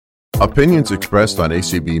Opinions expressed on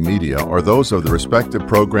ACB Media are those of the respective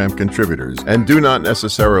program contributors and do not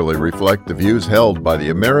necessarily reflect the views held by the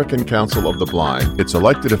American Council of the Blind, its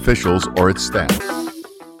elected officials, or its staff.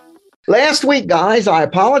 Last week, guys, I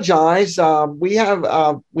apologize. We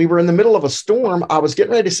were in the middle of a storm. I was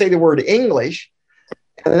getting ready to say the word English,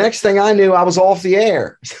 and the next thing I knew, I was off the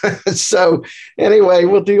air. So anyway,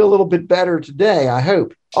 we'll do a little bit better today, I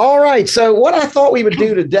hope. All right. So what I thought we would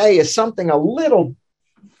do today is something a little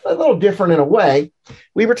different in a way.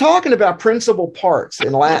 We were talking about principal parts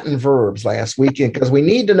in Latin verbs last weekend because we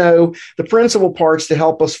need to know the principal parts to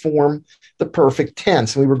help us form the perfect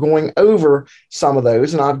tense. We were going over some of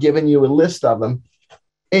those, and I've given you a list of them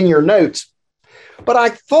in your notes. But I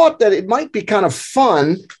thought that it might be kind of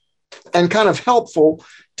fun and kind of helpful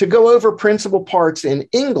to go over principal parts in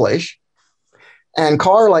English, and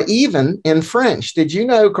Carla, even in French. Did you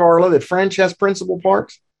know, Carla, that French has principal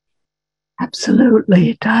parts? Absolutely,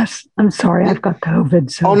 it does. I'm sorry, I've got COVID.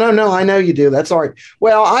 So. Oh, no, I know you do. That's all right.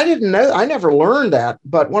 Well, I didn't know. I never learned that.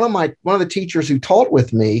 But one of the teachers who taught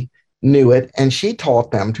with me knew it, and she taught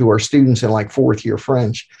them to her students in like fourth year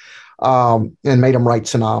French, and made them write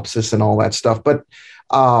synopsis and all that stuff. But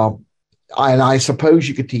and I suppose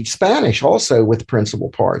you could teach Spanish also with principal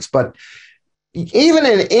parts. But even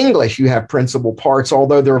in English, you have principal parts,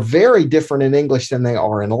 although they're very different in English than they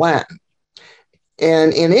are in Latin.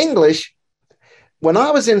 And in English, when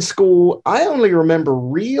I was in school, I only remember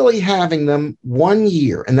really having them 1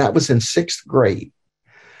 year, and that was in sixth grade.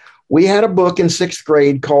 We had a book in sixth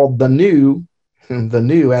grade called The New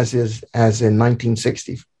as in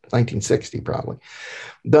 1960 probably.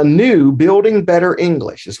 The New Building Better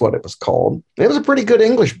English is what it was called. It was a pretty good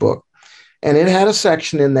English book, and it had a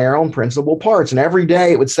section in there on principal parts. And every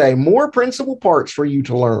day it would say more principal parts for you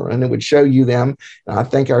to learn, and it would show you them. And I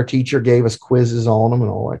think our teacher gave us quizzes on them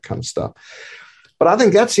and all that kind of stuff. But I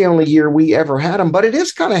think that's the only year we ever had them. But it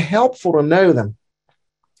is kind of helpful to know them.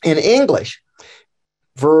 In English,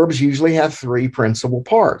 verbs usually have three principal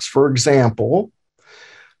parts. For example,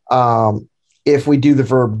 if we do the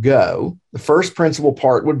verb go, the first principal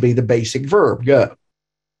part would be the basic verb, go.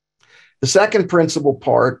 The second principal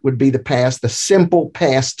part would be the simple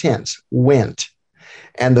past tense, went.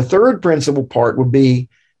 And the third principal part would be,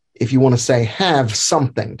 if you want to say have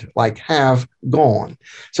something, like have gone.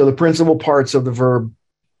 So the principal parts of the verb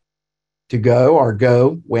to go are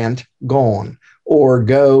go, went, gone, or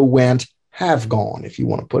go, went, have gone, if you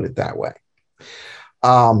want to put it that way.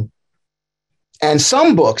 And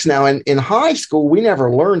some books, now in high school, we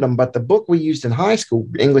never learned them, but the book we used in high school,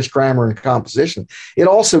 English Grammar and Composition, it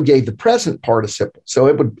also gave the present participle. So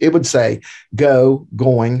it would say go,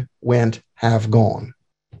 going, went, have gone,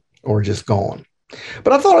 or just gone.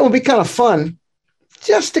 But I thought it would be kind of fun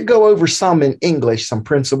just to go over some in English, some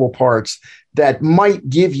principal parts that might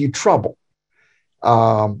give you trouble.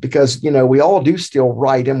 Because, we all do still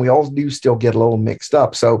write and we all do still get a little mixed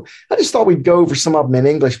up. So I just thought we'd go over some of them in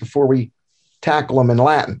English before we tackle them in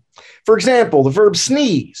Latin. For example, the verb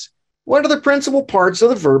sneeze. What are the principal parts of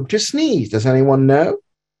the verb to sneeze? Does anyone know?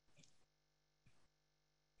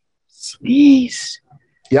 Sneeze.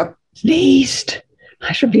 Yep. Sneezed.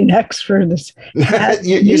 I should be an expert in this.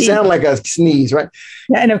 You sound like a sneeze, right?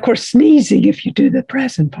 Yeah, and of course, sneezing if you do the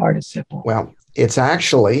present participle. Well, it's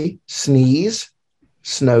actually sneeze,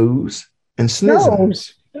 snows, and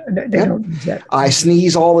snizzing. They don't use that. I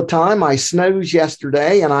sneeze all the time. I snoze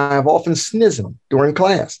yesterday, and I have often snizzing during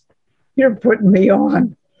class. You're putting me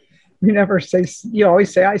on. You never say. You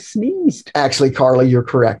always say I sneezed. Actually, Carly, you're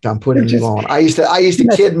correct. I'm putting you on. I used to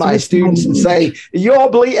kid my students and say, "You all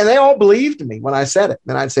believe," and they all believed me when I said it.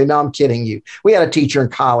 And I'd say, "No, I'm kidding you." We had a teacher in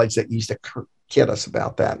college that used to kid us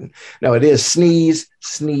about that. And no, it is sneeze,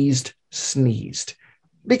 sneezed, sneezed.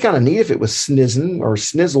 It'd be kind of neat if it was snizzing or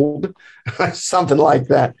snizzled, something like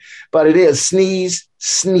that. But it is sneeze,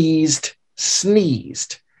 sneezed,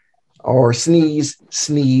 sneezed, or sneeze,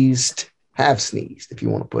 sneezed, have sneezed, if you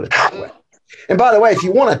want to put it that way. And by the way, if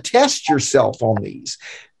you want to test yourself on these,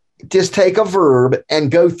 just take a verb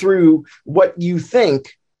and go through what you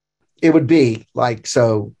think it would be like.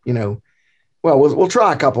 So, well, we'll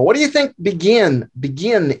try a couple. What do you think begin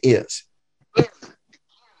is?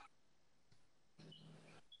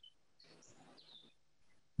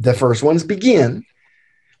 The first one's begin.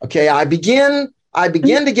 Okay, I begin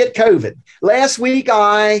to get COVID. Last week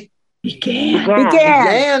I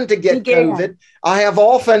began to get COVID. I have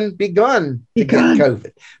often begun to get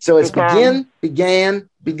COVID. So it's begin, began,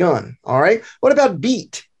 begun. All right. What about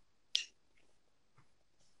beat?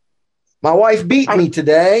 My wife beat me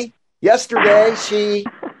today. Yesterday, she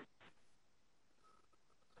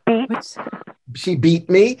beat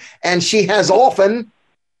me, and she has often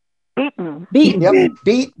Beaten. Beaten. Yep.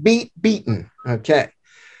 Beaten. Okay.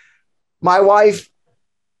 My wife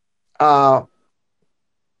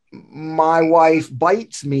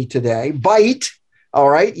bites me today. Bite. All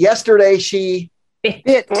right. Yesterday she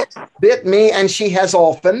bit me, and she has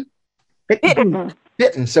often bitten.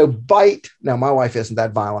 So bite. No, my wife isn't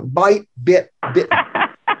that violent. Bite, bitten.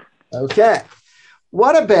 Okay.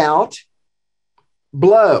 What about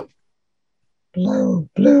blow? Blow.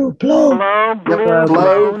 Yep.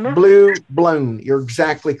 Blow, blown. You're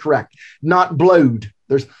exactly correct. Not blowed.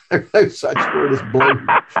 There's no such word as blowed.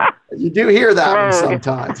 You do hear that one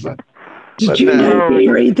sometimes. Did you know,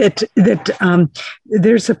 Gary, that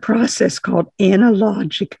there's a process called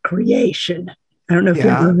analogic creation? I don't know if you've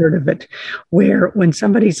ever heard of it, where when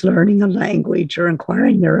somebody's learning a language or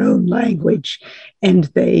acquiring their own language, and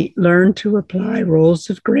they learn to apply rules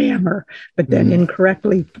of grammar, but then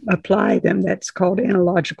incorrectly apply them, that's called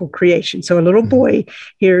analogical creation. So a little boy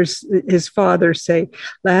hears his father say,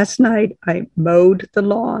 "Last night I mowed the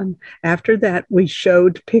lawn. After that, we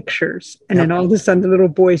showed pictures." And then all of a sudden the little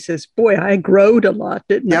boy says, "Boy, I growed a lot,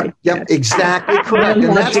 didn't I?" Yep, exactly correct.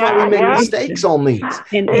 And that's why we make mistakes on these.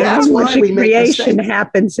 And that's why we make creation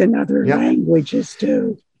happens in other languages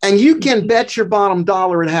too. And you can bet your bottom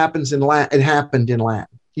dollar it happened in Latin.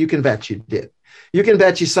 You can bet you did. You can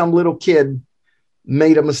bet you some little kid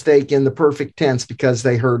made a mistake in the perfect tense because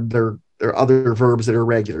they heard their other verbs that are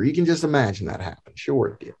regular. You can just imagine that happened. Sure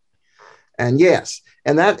it did. And yes,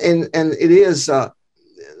 and it is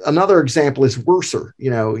another example is worser. You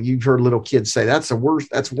know, you've heard little kids say that's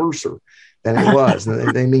worser than it was.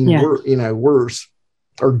 And they mean worse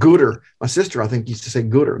or gooder. My sister, I think, used to say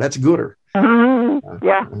gooder. That's gooder. Yeah.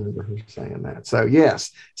 I remember her saying that. So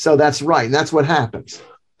yes, so that's right. And that's what happens.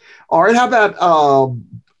 All right. How about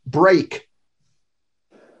break?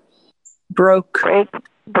 Broken.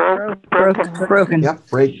 Yep.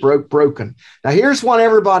 Break, broke, broken. Now here's one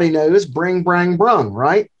everybody knows: bring, brang, brung.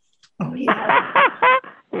 Right? Oh yeah.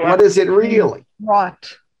 What is it really?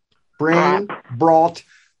 Brought. Bring, brought.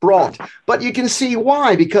 But you can see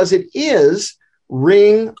why, because it is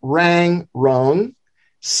ring, rang, rung,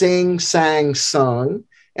 sing, sang, sung,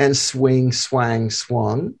 and swing, swang,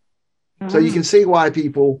 swung. So you can see why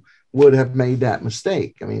people would have made that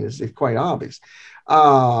mistake. I mean, it's quite obvious.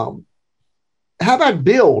 How about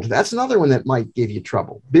build? That's another one that might give you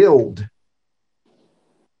trouble. Build.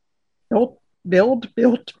 Built.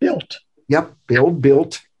 Yep. Build,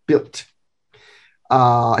 built.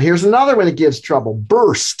 Here's another one that gives trouble.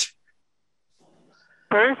 Burst.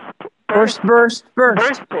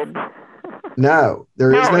 Bursted. No,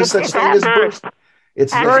 there is no such thing as burst.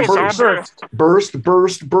 It's burst,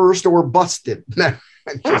 or busted. No,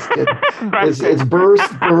 just kidding. It's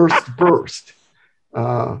burst.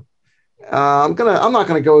 I'm not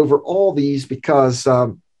gonna go over all these because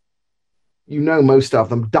you know most of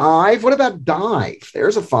them. Dive. What about dive?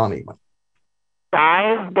 There's a funny one.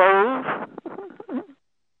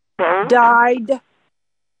 Died.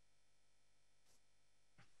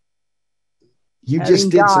 You just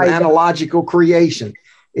did some analogical creation.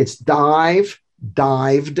 It's dive,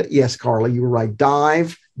 dived. Yes, Carla, you were right.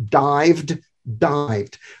 Dive, dived.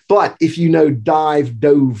 But if you know dive,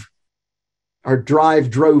 dove, or drive,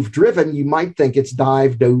 drove, driven, you might think it's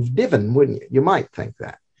dive, dove, divin, wouldn't you? You might think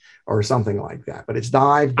that, or something like that. But it's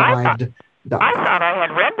dive, dived, dived. I thought I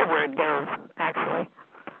had read the word dove, actually.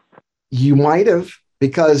 You might have,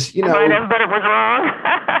 because, you know. Might have, but it was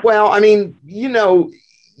wrong. Well, I mean, you know,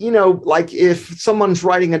 like if someone's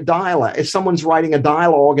writing a dialogue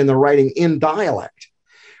and they're writing in dialect,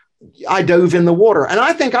 I dove in the water. And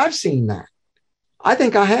I think I've seen that. I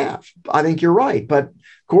think I have. I think you're right. But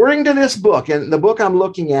according to this book, and the book I'm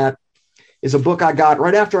looking at is a book I got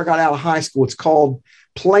right after I got out of high school. It's called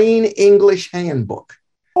Plain English Handbook.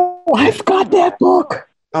 Oh, I've got that book.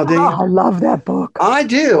 Oh, do you? I love that book. I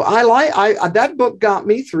do. That book got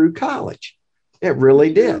me through college. It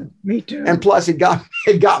really did. Me too. And plus, it got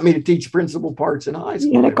me to teach principal parts in high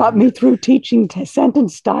school. And it got me through teaching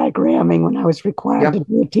sentence diagramming when I was required to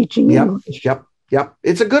do teaching English. Yep.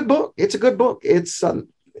 It's a good book. It's I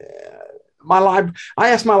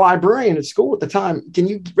asked my librarian at school at the time, can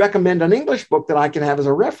you recommend an English book that I can have as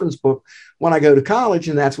a reference book when I go to college?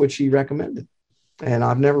 And that's what she recommended. And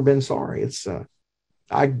I've never been sorry. It's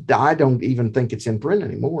I don't even think it's in print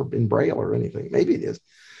anymore, in Braille or anything. Maybe it is.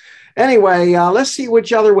 Anyway, let's see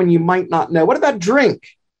which other one you might not know. What about drink?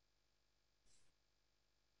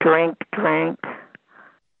 Drink. Drink.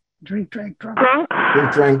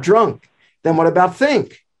 Drunk. Drunk. Then what about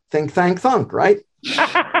think? Think, thank, thunk, right?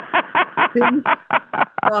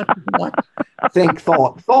 Think,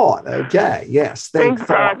 thought. Okay, yes. Think,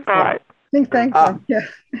 thought. Think, thank, thunk. Yeah.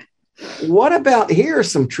 What about, here are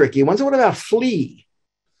some tricky ones. What about flee?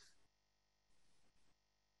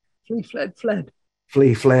 Flee, fled, fled.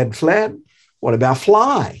 Flee, fled, fled. What about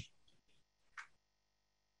fly?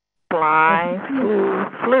 Fly,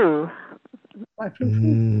 flew. Fly,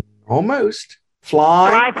 flew. Almost.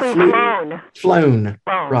 Fly, Fly, flew, flown. flown.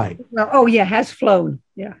 Flown. Right. Well, oh yeah, has flown.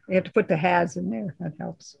 Yeah, you have to put the has in there. That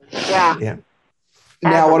helps. Yeah. Yeah.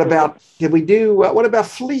 Now, what about, what about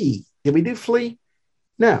flee? Did we do flee?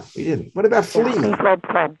 No, we didn't. What about flee? Flee, fled,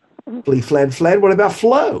 fled. Flee, fled, fled. What about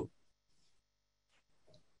flow?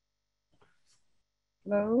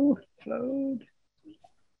 Flow, flowed,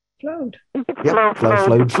 flowed. Yep. Flow,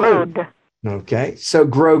 flowed, flowed. Okay. So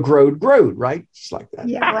grow, growed, growed, right? Just like that.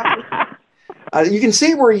 Yeah, right. You can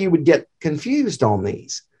see where you would get confused on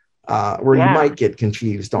these, where you might get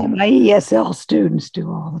confused on. My ESL students do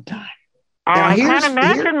all the time. Oh, Now, I can't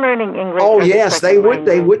imagine learning English. Oh, as a yes, they second would.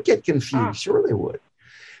 They language. would get confused. Sure, they would.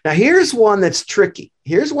 Now, here's one that's tricky.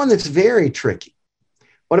 Here's one that's very tricky.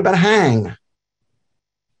 What about hang?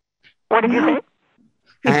 What did you say?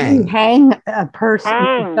 If you hang a person,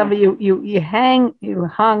 Hang. you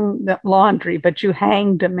hung the laundry, but you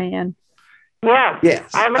hanged a man. Yes.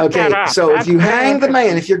 Yes. I looked Okay. that up. So That's if you very hang the man,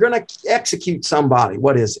 interesting. if you're going to execute somebody,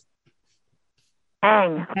 what is it?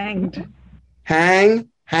 Hang. Hanged. Hang,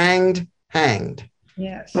 hanged, hanged.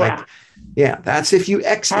 Yes. Yeah. Yeah, that's if you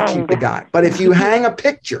execute Hanged. the guy. But if you hang a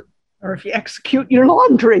picture, Or if you execute your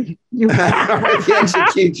laundry, you or if you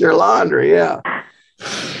execute your laundry, yeah.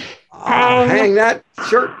 Hang that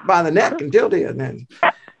shirt by the neck until the end. Then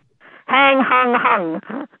Hang, hung,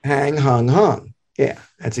 hung. hang, hung, hung. Yeah,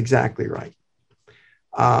 that's exactly right.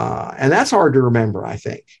 And that's hard to remember, I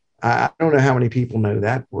think. I don't know how many people know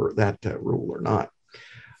that rule or not.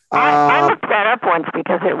 I looked that up once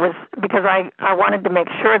because I wanted to make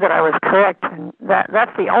sure that I was correct. And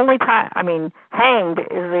that's the only time. I mean, hanged is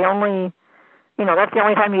the only, that's the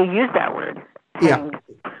only time you use that word. Hanged.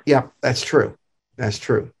 Yeah, that's true. That's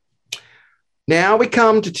true. Now we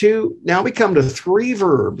come to three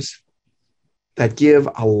verbs that give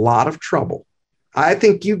a lot of trouble. I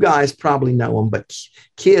think you guys probably know them, but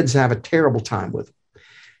kids have a terrible time with them.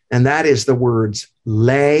 And that is the words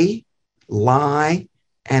lay, lie,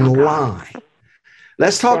 and lie.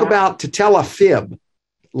 Let's talk about to tell a fib.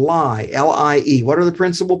 Lie, L-I-E. What are the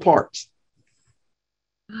principal parts?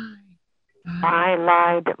 I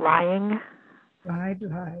lied, lying. lied,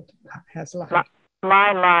 has lied.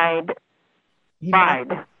 Lied.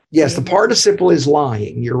 Lied. Yes, the participle is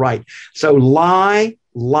lying. You're right. So lie,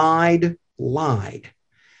 lied, lied.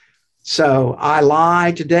 So I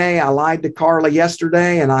lied today. I lied to Carla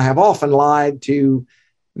yesterday, and I have often lied to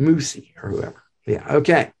Moosey or whoever. Yeah.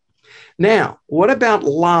 Okay. Now, what about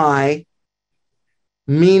lie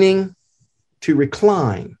meaning to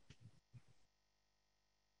recline?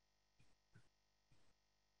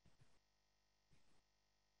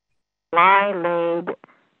 Lie, laid.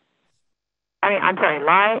 I'm sorry,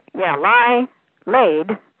 lie,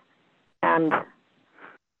 laid, and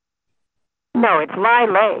no, it's lie,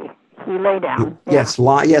 lay. He lay down. Yes,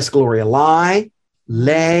 lie. Yes, Gloria. Lie,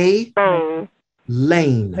 lay, Lay.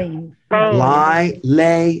 lane. Lie,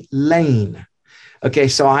 lay, lane. Okay,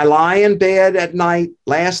 so I lie in bed at night.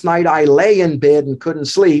 Last night I lay in bed and couldn't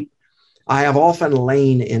sleep. I have often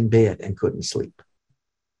lain in bed and couldn't sleep.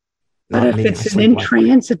 But if it's an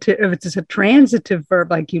intransitive, if it's a transitive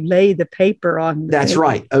verb, like you lay the paper on. That's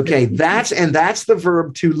right. Okay, that's the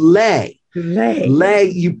verb to lay. To lay. Lay,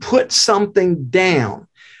 you put something down.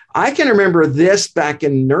 I can remember this back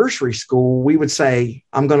in nursery school. We would say,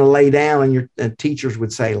 I'm going to lay down, and your teachers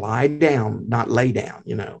would say, lie down, not lay down,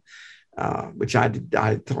 which I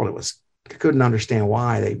thought it was, I couldn't understand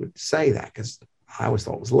why they would say that because I always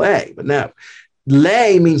thought it was lay, but no.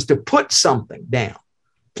 Lay means to put something down.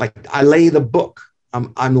 Like I lay the book.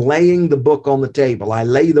 I'm laying the book on the table. I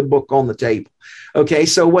lay the book on the table. Okay,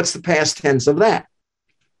 so what's the past tense of that?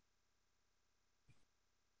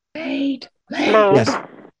 Laid. Yes.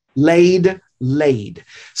 Laid.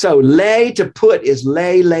 So lay to put is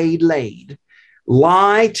lay, laid, laid.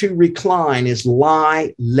 Lie to recline is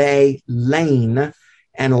lie, lay, lane.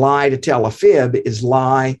 And lie to tell a fib is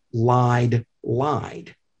lie, lied,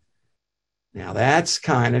 lied. Now that's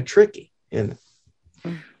kind of tricky, isn't it?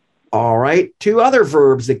 All right. Two other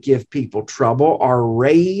verbs that give people trouble are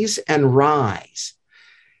raise and rise.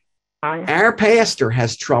 Our pastor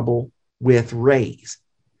has trouble with raise.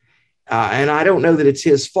 And I don't know that it's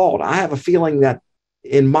his fault. I have a feeling that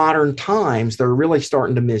in modern times, they're really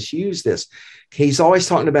starting to misuse this. He's always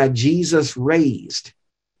talking about Jesus raised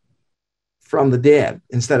from the dead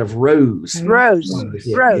instead of rose. Rose.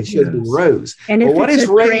 It should be rose. And what does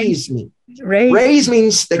raise mean? Raise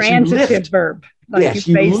means that you lift. Verb. Like yes,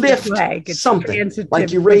 you lift something,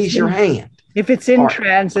 like you raise your hand. If it's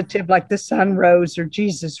intransitive, like the sun rose or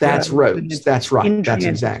Jesus that's rose. That's right.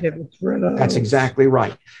 That's exactly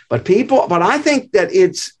right. But I think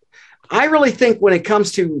that I really think when it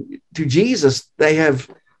comes to Jesus,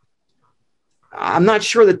 I'm not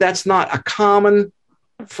sure that that's not a common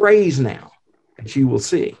phrase now, as you will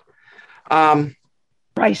see.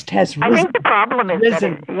 Christ has risen. I think the problem is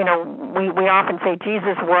that, we often say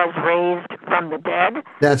Jesus was raised from the dead.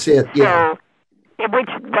 That's it, yeah. So, which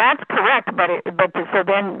that's correct, but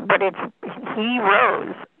it's he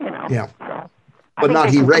rose, Yeah. So but not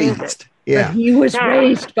he raised. Yeah. But he was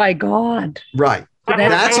raised by God. Right. So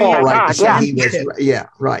that's all right to say he was. Yeah,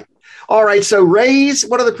 right. All right. So raise,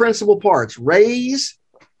 what are the principal parts? Raise.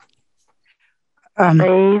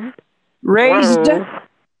 Raised.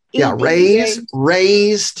 Yeah, raised.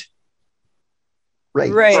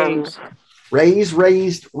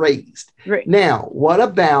 Now, what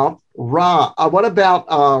about rise? What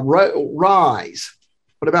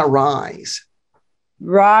about rise?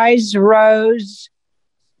 Rise, rose,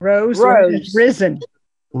 risen.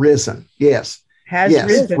 Risen, yes.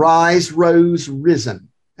 Risen. Rise, rose, risen.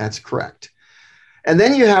 That's correct. And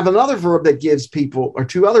then you have another verb that gives people, or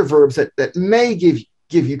two other verbs that may give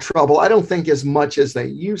you trouble. I don't think as much as they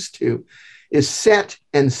used to, is set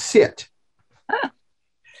and sit.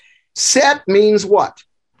 Set means what?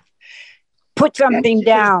 Put something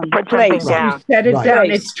down. Place. Set it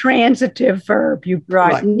down. It's transitive verb.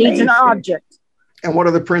 Right. Needs an object. And what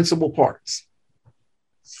are the principal parts?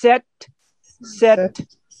 Set. Yep.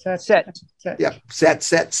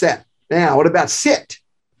 Set. Now, what about sit?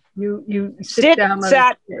 You sit down.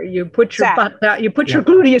 You put your butt down. You put your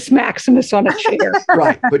gluteus maximus on a chair.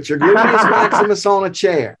 Right. Put your gluteus maximus on a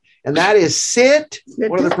chair. And that is sit.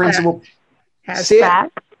 What are the principal? Sit.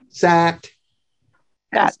 Sat.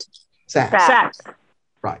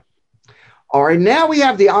 Right. All right. Now we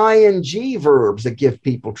have the ing verbs that give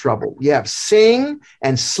people trouble. You have sing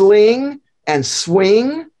and sling and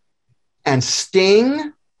swing and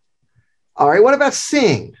sting. All right. What about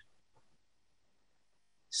sing?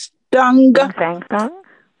 Stung.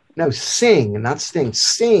 No, sing, not sting.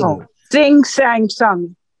 Sing. Oh. Sing, sang,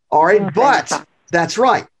 sung. All right. But that's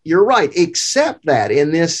right. You're right. Except that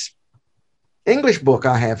in this English book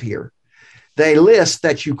I have here, they list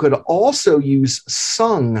that you could also use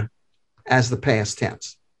sung as the past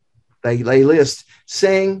tense. They list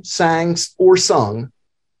sang, sang, or sung,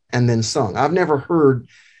 and then sung. I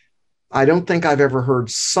don't think I've ever heard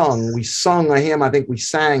sung. We sung a hymn. I think we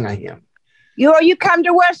sang a hymn. You come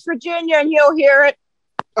to West Virginia and you'll hear it.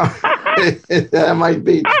 That might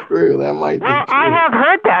be true. I have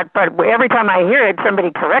heard that, but every time I hear it,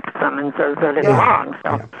 somebody corrects them and says that it's wrong.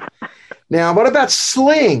 So. Yeah. Now, what about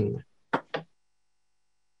sling?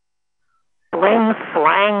 Sling,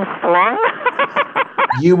 slang, slung?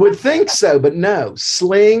 You would think so, but no.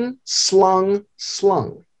 Sling, slung,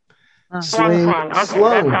 slung. Sling, okay,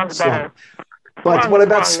 slung, slung. But what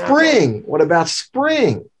about spring? What about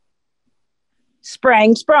spring?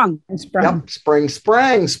 Sprang, sprung. Yep, spring,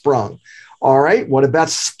 sprang, sprung. All right, what about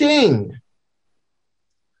sting?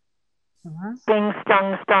 Sting,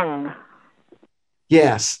 stung, stung.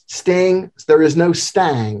 Yes, sting. There is no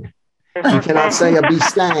stang. You cannot say a bee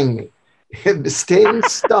stang me. Sting,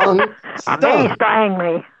 stung, stung. A bee stang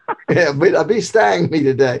me. Yeah, a bee stang me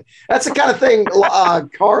today. That's the kind of thing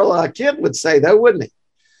Carla, a kid would say, though, wouldn't he?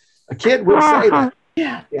 A kid would say that.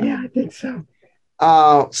 Yeah, I think so.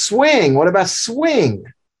 Swing. What about swing?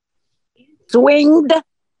 Swinged.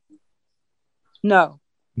 No.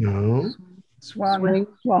 Swang.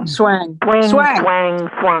 Swang.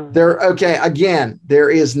 Okay, again,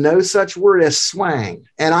 there is no such word as swang,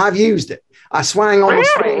 and I've used it. I swang on the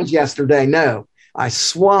swings yesterday. No, I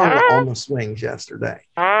swung on the swings yesterday.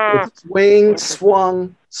 It's swing,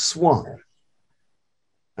 swung, swung.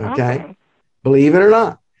 Okay? Believe it or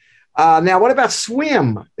not. Now, what about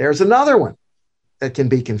swim? There's another one that can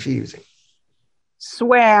be confusing.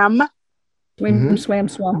 Swam. Swam,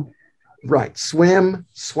 swum. Right. Swim,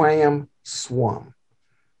 swam, swum.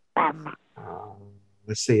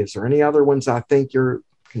 Let's see. Is there any other ones I think you're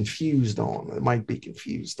confused on? That might be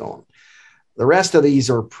confused on. The rest of these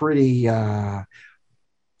are pretty.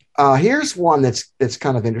 Here's one that's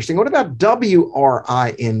kind of interesting. What about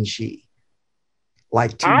WRING?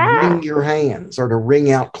 Like to wring your hands or to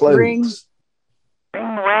wring out clothes. Ring,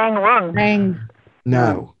 rang, rung. Rang.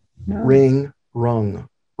 No. Ring, rung,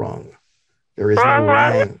 rung. There is no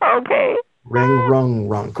rang. Okay. Ring, rung,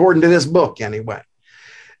 rung. According to this book, anyway.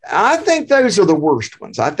 I think those are the worst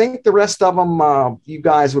ones. I think the rest of them, you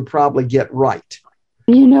guys would probably get right.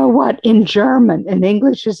 You know what? In German, and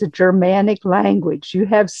English is a Germanic language, you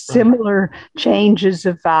have similar changes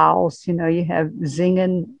of vowels. You know, you have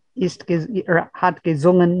singen, or hat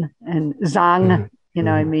gesungen, and sang. Mm-hmm. You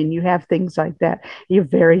know, I mean, you have things like that. You have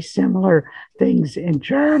very similar things in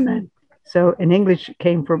German. So in English it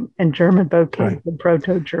came from, and German both came from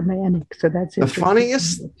Proto-Germanic. So that's the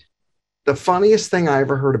funniest thing I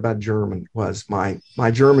ever heard about German was my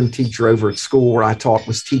German teacher over at school where I taught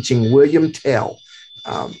was teaching William Tell.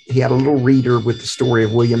 He had a little reader with the story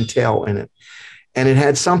of William Tell in it. And it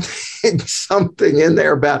had something in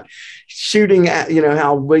there about shooting at, you know,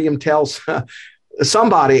 how William Tell's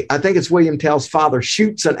somebody, I think it's William Tell's father,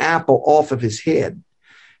 shoots an apple off of his head.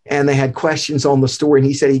 And they had questions on the story. And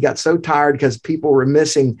he said he got so tired because people were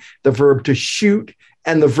missing the verb to shoot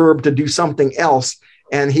and the verb to do something else.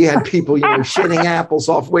 And he had people, you know, shitting apples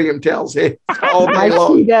off William Tell's head all day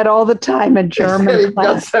long. I see that all the time in German. He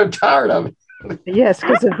got so tired of it. Yes,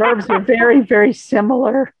 because the verbs are very, very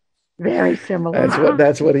similar. Very similar.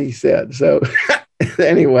 That's what he said. So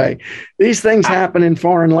anyway, these things happen in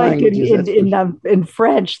foreign languages. In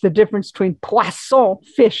French, the difference between poisson,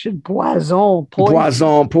 fish, and poison, poison.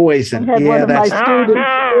 Poison, poison. I had one of my students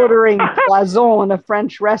ordering poison in a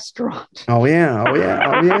French restaurant. Oh yeah.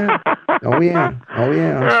 I'm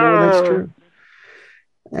sure that's true.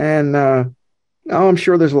 And I'm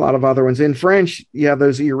sure there's a lot of other ones. In French, you have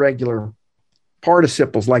those irregular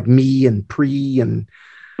participles like me and pre and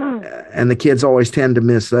the kids always tend to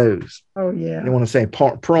miss those. Oh yeah. They want to say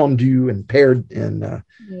prendu and paired and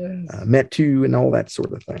met to and all that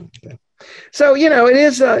sort of thing. So, you know, it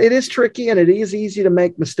is tricky and it is easy to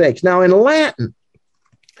make mistakes. Now in Latin,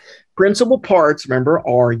 principal parts, remember,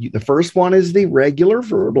 are the first one is the regular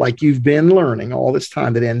verb like you've been learning all this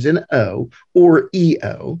time that ends in O or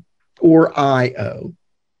EO or IO.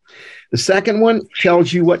 The second one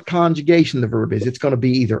tells you what conjugation the verb is. It's going to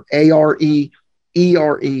be either ARE,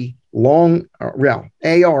 ERE, long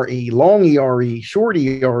ERE, short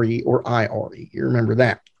ERE, or IRE. You remember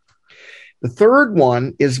that. The third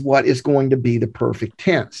one is what is going to be the perfect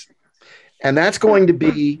tense. And that's going to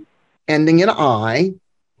be ending in I.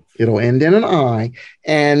 It'll end in an I,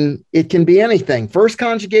 and it can be anything. First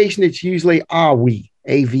conjugation, it's usually AVI,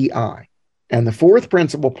 AVI. And the fourth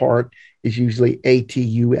principal part is usually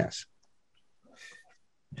ATUS.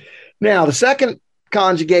 Now, the second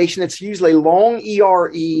conjugation, it's usually long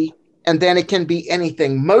ERE, and then it can be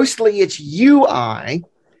anything. Mostly it's UI,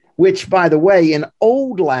 which, by the way, in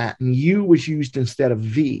Old Latin, U was used instead of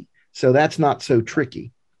V. So that's not so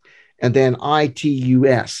tricky. And then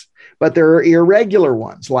ITUS. But there are irregular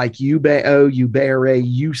ones like UBEO, UBERE,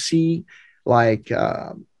 UC, like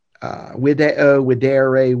WIDEO,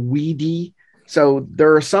 WIDERE, WIDI. So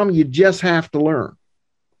there are some you just have to learn.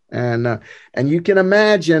 And you can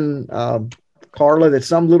imagine, Carla, that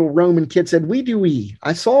some little Roman kid said, "We do we."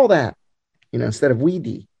 I saw that, you know, instead of "we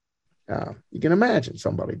de." You can imagine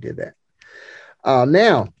somebody did that.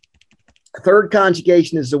 Now, third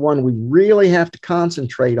conjugation is the one we really have to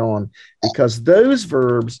concentrate on because those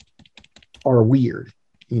verbs are weird.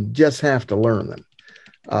 You just have to learn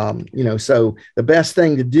them. You know, so the best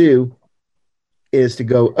thing to do is to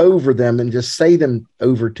go over them and just say them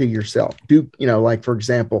over to yourself. Duke, you know, like for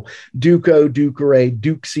example, duco, ducere,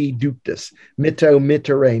 duxi, ductus, mito,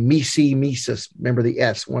 mitere, misi, misus. Remember the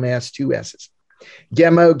S, one S, two S's.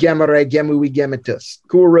 Gemo, gemere, gemui, gemitus,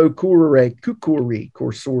 kuro, curere, kukuri,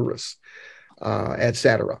 corsurus,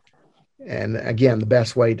 etc. And again, the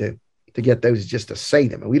best way to get those is just to say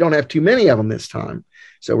them. And we don't have too many of them this time.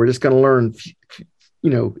 So we're just going to learn, you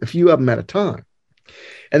know, a few of them at a time.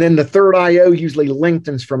 And then the third IO usually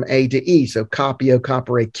lengthens from A to E. So copio,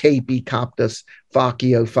 copere, capi, coptus,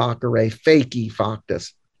 facio, facere, faci,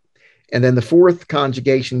 factus. And then the fourth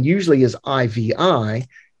conjugation usually is IVI,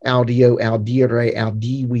 audio, audire,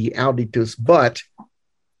 audivi, auditus, but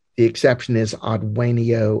the exception is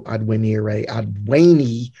advenio, advenire,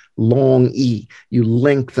 adveni, long E. You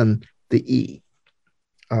lengthen the E.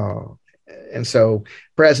 And so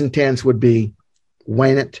present tense would be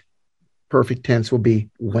wenit. Perfect tense will be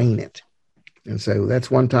wainit. And so that's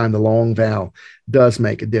one time the long vowel does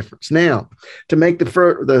make a difference. Now, to make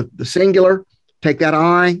the singular, take that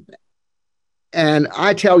I, and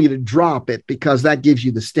I tell you to drop it because that gives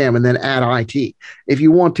you the stem and then add IT. If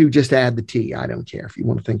you want to, just add the T. I don't care if you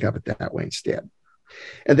want to think of it that way instead.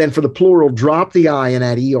 And then for the plural, drop the I and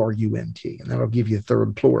add ERUNT, and that'll give you a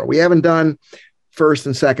third plural. We haven't done first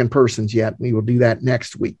and second persons yet. We will do that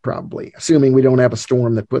next week, probably, assuming we don't have a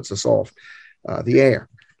storm that puts us off the air.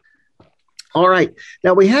 All right.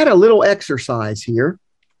 Now we had a little exercise here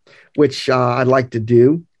which I'd like to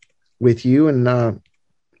do with you. And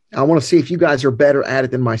I want to see if you guys are better at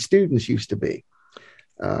it than my students used to be.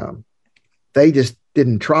 They just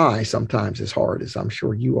didn't try sometimes as hard as I'm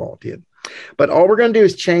sure you all did. But all we're going to do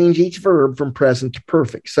is change each verb from present to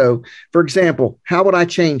perfect. So, for example, how would I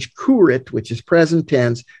change kurit, which is present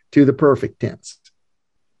tense, to the perfect tense?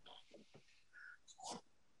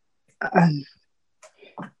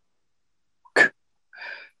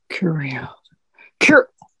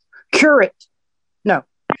 Curate. No.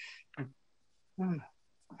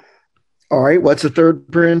 All right. What's the third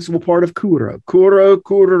principal part of kuro? Kuro,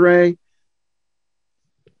 kurere.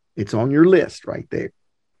 It's on your list right there.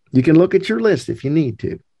 You can look at your list if you need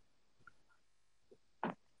to.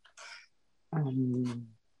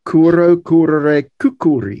 Kuro, kurere,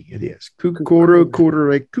 kukuri. It is. Kukuro,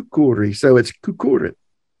 kurere, kukuri. So it's kukurit.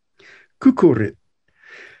 Kukurit.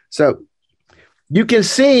 So you can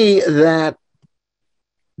see that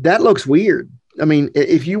looks weird. I mean,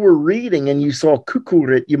 if you were reading and you saw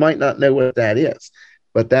kukurit, you might not know what that is,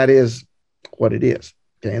 but that is what it is.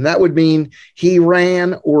 Okay, and that would mean he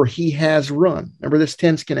ran or he has run. Remember, this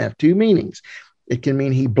tense can have two meanings. It can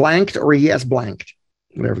mean he blanked or he has blanked,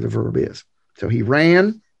 whatever the verb is. So he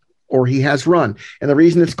ran or he has run. And the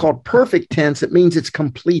reason it's called perfect tense, it means it's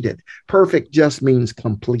completed. Perfect just means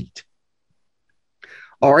complete.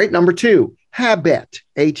 All right, number 2, habet,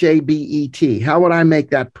 H-A-B-E-T. How would I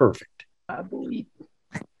make that perfect? Habuit.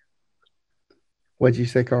 What'd you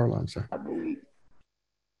say, Carla? I'm sorry. Habuit.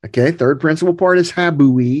 Okay, third principal part is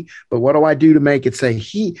habui, but what do I do to make it say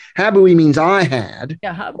he? Habui means I had,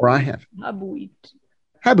 or I have. Habuit.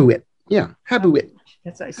 Habuit, yeah, habuit.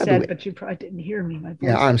 As I said, but you probably didn't hear me.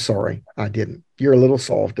 Yeah, I'm sorry, I didn't. You're a little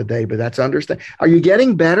soft today, but that's understand. Are you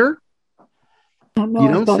getting better?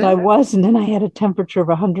 No, I thought I was, and then I had a temperature of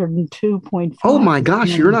 102.5. Oh my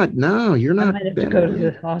gosh, you're not. No, you're not. I might have to go to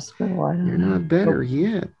the hospital. You're not better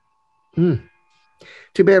yet.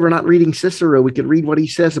 Too bad we're not reading Cicero. We could read what he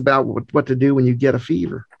says about what to do when you get a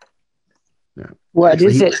fever. No. What actually,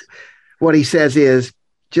 is it? What he says is,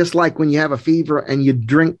 just like when you have a fever and you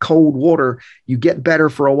drink cold water, you get better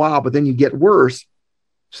for a while, but then you get worse.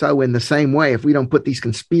 So in the same way, if we don't put these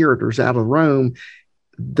conspirators out of Rome,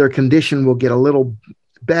 their condition will get a little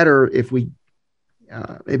better if we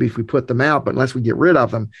maybe if we put them out, but unless we get rid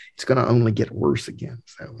of them, it's going to only get worse again.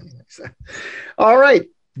 So anyway, all right,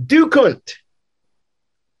 dukunt.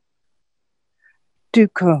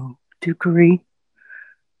 Duco, dukery,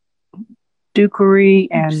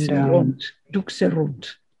 and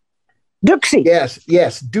duxerunt. Duxi.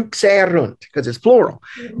 Yes, duxerunt, because it's plural.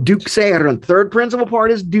 Duxerunt. Third principal part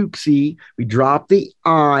is duxi. We drop the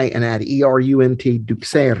I and add E-R-U-N-T,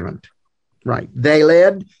 duxerunt. Right. They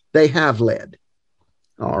led, they have led.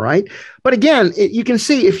 All right. But again, you can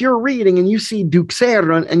see if you're reading and you see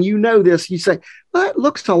duxerunt and you know this, you say, that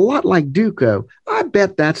looks a lot like duco. I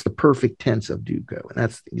bet that's the perfect tense of duco. And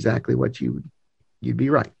that's exactly what you'd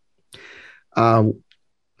be right.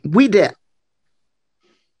 We did.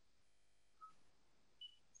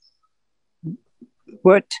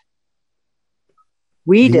 What?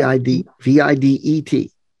 We did.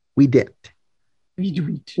 V-I-D-E-T. We did.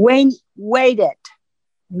 Wait it.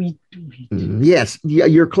 Yes,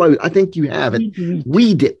 you're close. I think you have it.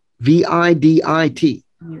 We did. V-I-D-I-T.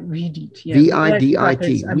 Read it. Yeah.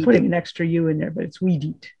 V-I-D-I-T. I'm putting an extra U in there, but it's weed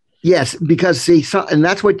it. Yes, because see, and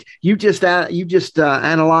that's what you just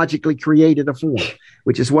analogically created a form,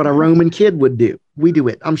 which is what a Roman kid would do. We do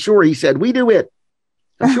it. I'm sure he said, we do it.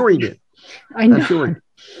 I'm sure he did. I know. Sure.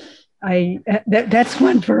 That's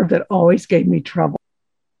one verb that always gave me trouble.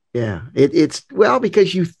 Yeah, it's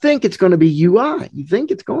because you think it's going to be UI. You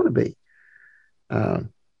think it's going to be.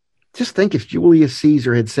 Just think if Julius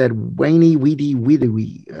Caesar had said "Wane weedy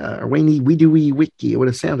widui" or "Wane widui wiki," it would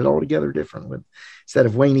have sounded altogether different instead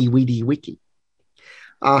of "Wane weedy wiki."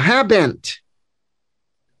 Habent.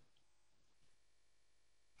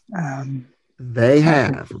 They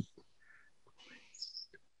have.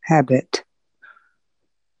 Habit.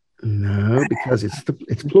 No, because it's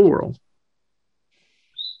plural.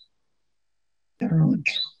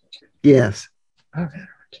 Yes.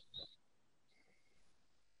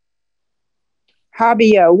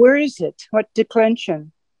 Habio, where is it? What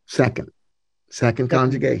declension? Second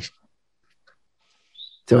conjugation.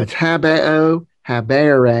 So it's habeo,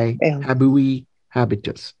 habere, habui,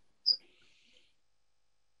 habitus.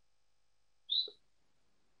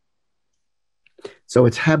 So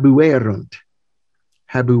it's habuerunt,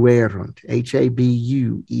 H-A-B-U-E-R-U-N-T.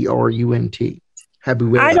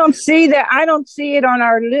 Habuera. I don't see that. I don't see it on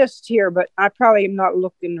our list here, but I probably am not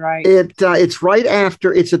looking right. It's right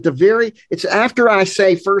after. It's at the very. It's after I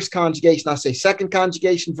say first conjugation. I say second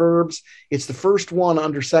conjugation verbs. It's the first one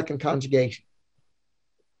under second conjugation.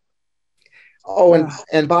 Oh,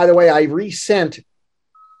 and by the way, I resent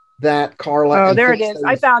that, Carla. Oh, there it is.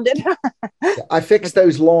 I found it. I fixed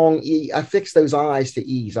those long E. I fixed those I's to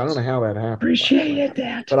E's. I don't know how that happened. Appreciated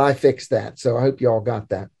that. But I fixed that. So I hope you all got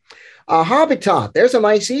that. Habitat. There's a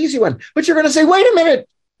nice, easy one. But you're going to say, wait a minute.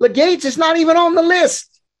 Legates is not even on the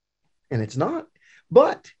list. And it's not.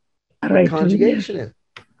 But what conjugation is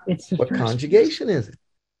it? What conjugation is it?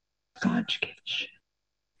 Conjugation.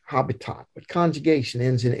 Habitat. What conjugation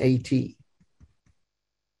ends in AT?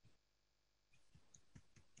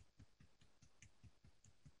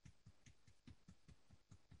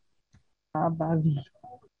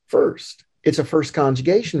 First. It's a first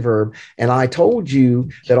conjugation verb. And I told you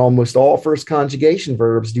that almost all first conjugation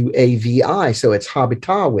verbs do AVI. So it's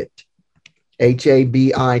habitavit.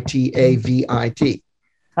 Habitavit.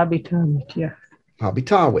 Habitavit, yeah.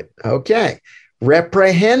 Habitavit. Okay.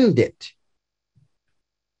 Reprehendit.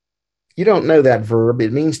 You don't know that verb.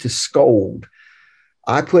 It means to scold.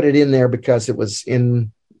 I put it in there because it was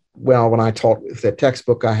in, well, when I taught with the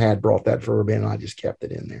textbook, I had brought that verb in. I just kept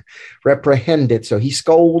it in there. Reprehendit. So he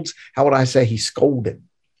scolds. How would I say he scolded?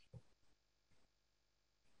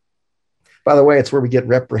 By the way, it's where we get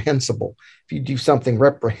reprehensible. If you do something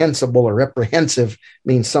reprehensible or reprehensive,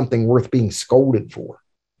 means something worth being scolded for.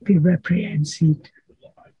 Be reprehensive.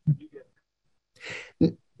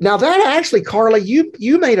 Now that actually, Carla,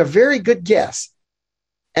 you made a very good guess.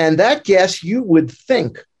 And that guess you would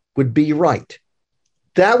think would be right.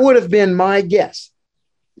 That would have been my guess.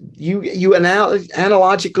 You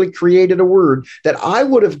analogically created a word that I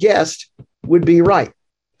would have guessed would be right.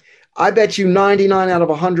 I bet you 99 out of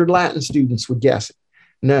 100 Latin students would guess it.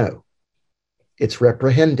 No, it's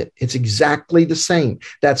reprehendit. It's exactly the same.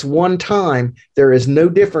 That's one time. There is no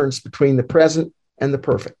difference between the present and the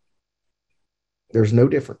perfect. There's no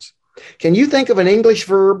difference. Can you think of an English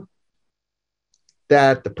verb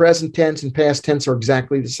that the present tense and past tense are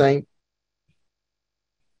exactly the same?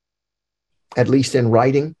 At least in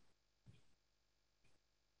writing?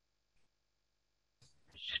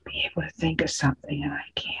 I should be able to think of something and I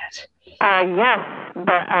can't. Yes,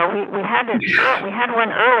 but we had it. We had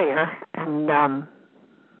one earlier, and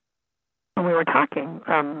when we were talking.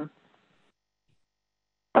 Well,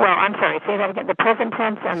 I'm sorry. Say that again. The present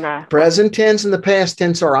tense and the present tense and the past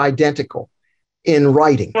tense are identical in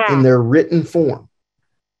writing, in their written form.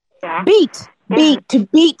 Yeah. To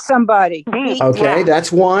beat somebody. Okay, yeah.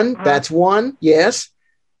 That's one. That's one. Yes,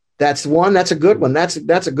 that's one. That's a good one. That's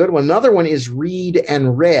a good one. Another one is read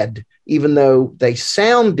and read. Even though they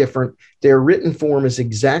sound different, their written form is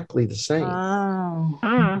exactly the same. Oh.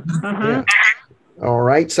 Yeah. All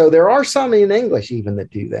right. So there are some in English even that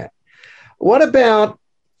do that. What about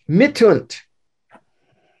mittunt?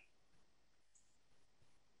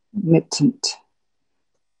 Mittunt.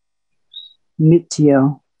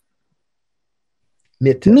 Mittio.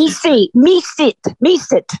 Misit.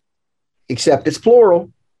 Except it's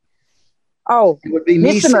plural. Oh, it would be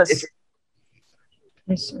missimus.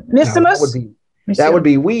 Missimus. That would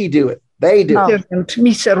be we do it. They do it.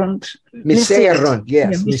 Miserunt. Miserunt.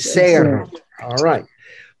 Yes, miserunt. All right.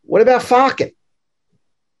 What about facit?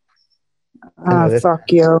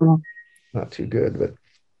 Fuck you. Not too good, but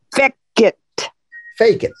fake it.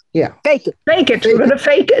 Fake it. Yeah. Fake it. Fake it. We're gonna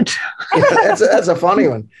fake it. Yeah, that's a funny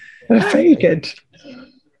one. Fake it.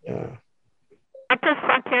 What does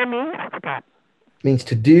facere mean? I forgot. It means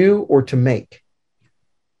to do or to make.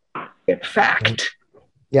 Fact.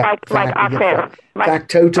 Yeah. Like hacer.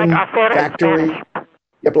 Factotum. Like factory.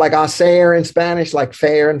 Yep. Like hacer in Spanish, like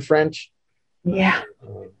fair in French. Yeah.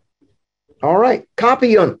 All right.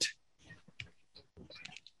 Copiunt.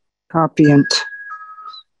 Copiunt.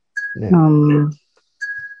 No.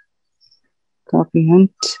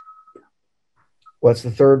 Copiunt. What's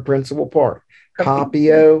the third principal part?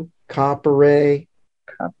 Copio, copere.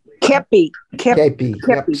 Kepi. Kepi.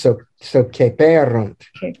 Yep. So keperunt.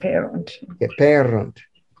 Keperunt.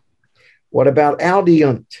 What about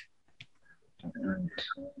audiunt?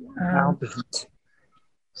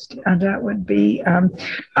 That would be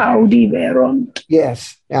audiverunt.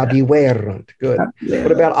 Yes, audiverunt. Good.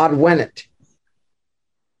 What about advenit?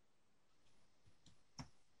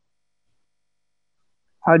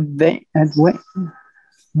 Advenit.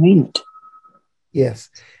 Yes,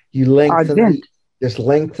 you lengthen just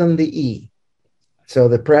lengthen the E. So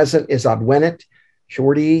the present is advenit,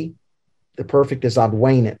 short E. The perfect is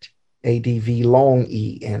advenit, ADV long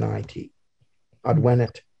E, NIT.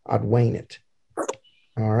 Advenit.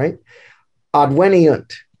 All right.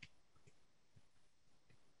 Advenient.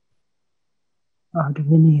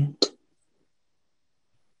 Advenient.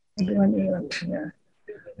 Advenient. Yeah.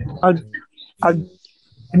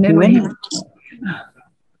 Advenient.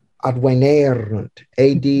 Advenerant.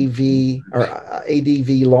 ADV or ADV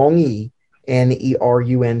long E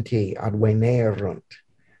NERUNT. Advenerant.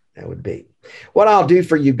 That would be. What I'll do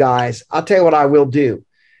for you guys, I'll tell you what I will do.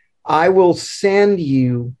 I will send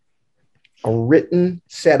you a written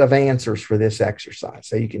set of answers for this exercise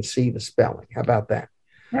so you can see the spelling. How about that?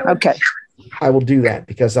 Okay. I will do that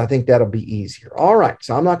because I think that'll be easier. All right.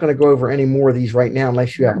 So I'm not going to go over any more of these right now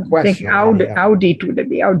unless you have a question. Audit would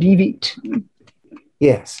be audivit.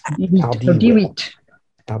 Yes. Audivit.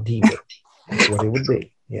 Audivit. That's what it would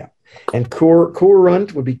be. Yeah. And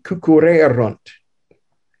courant would be cucurerunt.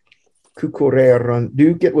 Cucurerunt.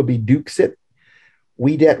 Ducat would be duxit.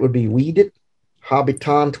 Weedet would be weedit.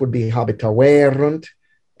 Habitant would be habitaverunt.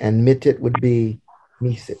 And mitit would be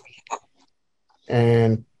misit.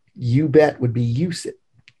 And ubet would be usit.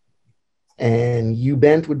 And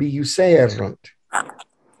ubent would be userunt.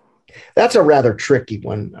 That's a rather tricky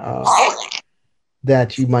one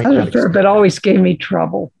that you might not verb that always gave me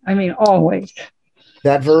trouble. I mean, always.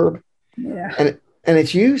 That verb? Yeah. And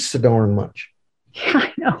it's used so darn much. Yeah,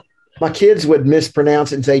 I know. My kids would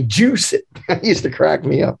mispronounce it and say juice it. It used to crack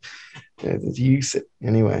me up. It's use it.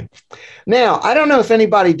 Anyway. Now, I don't know if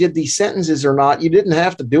anybody did these sentences or not. You didn't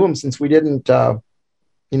have to do them since we didn't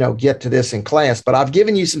get to this in class, but I've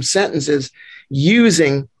given you some sentences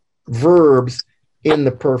using verbs in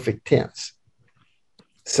the perfect tense.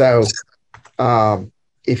 So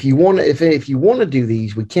if you want to do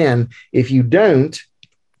these, we can. If you don't,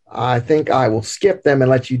 I think I will skip them and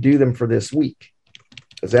let you do them for this week.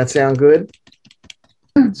 Does that sound good?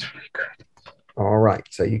 That's really good. All right.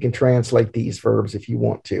 So you can translate these verbs if you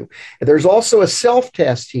want to. And there's also a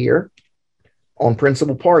self-test here on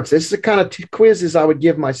principal parts. This is the kind of quizzes I would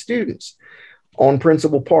give my students on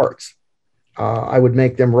principal parts. I would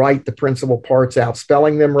make them write the principal parts out,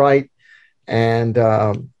 spelling them right. And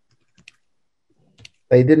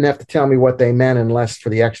they didn't have to tell me what they meant unless for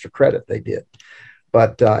the extra credit they did.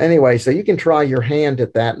 But anyway, so you can try your hand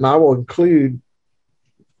at that. And I will include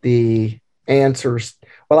the answers.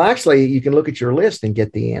 Well, actually, you can look at your list and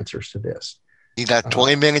get the answers to this. You got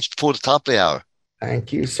 20 minutes before the top of the hour.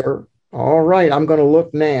 Thank you, sir. All right. I'm going to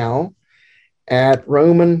look now at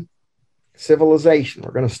Roman civilization.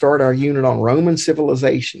 We're going to start our unit on Roman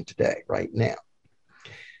civilization today, right now.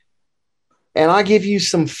 And I give you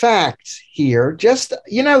some facts here. Just,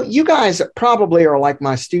 you guys probably are like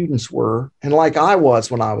my students were and like I was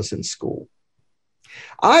when I was in school.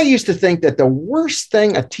 I used to think that the worst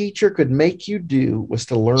thing a teacher could make you do was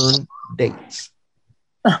to learn dates.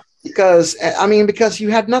 Because you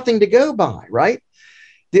had nothing to go by, right?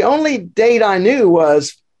 The only date I knew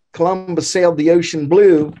was Columbus sailed the ocean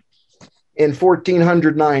blue in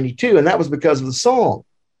 1492, and that was because of the song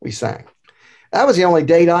we sang. That was the only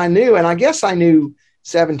date I knew, and I guess I knew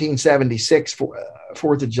 1776,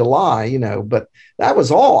 4th of July, but that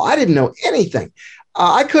was all. I didn't know anything.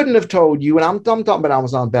 I couldn't have told you, and I'm talking about I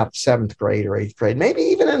was on about 7th grade or 8th grade, maybe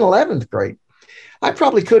even in 11th grade. I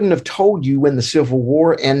probably couldn't have told you when the Civil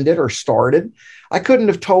War ended or started. I couldn't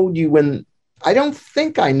have told you when, I don't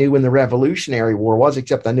think I knew when the Revolutionary War was,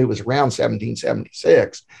 except I knew it was around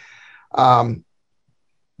 1776.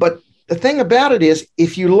 But the thing about it is,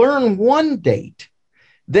 if you learn one date,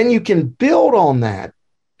 then you can build on that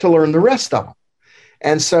to learn the rest of them.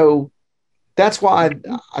 And so that's why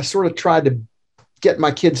I sort of tried to get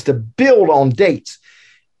my kids to build on dates.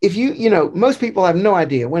 If most people have no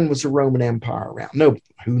idea when was the Roman Empire around. No,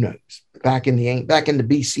 who knows? Back in the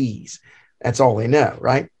BCs, that's all they know,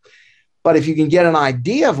 right? But if you can get an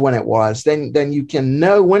idea of when it was, then you can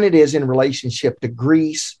know when it is in relationship to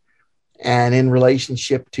Greece and in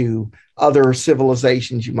relationship to other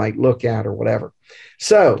civilizations you might look at or whatever.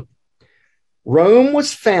 So Rome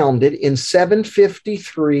was founded in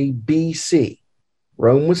 753 BC.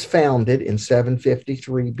 Rome was founded in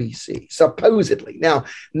 753 BC, supposedly. Now,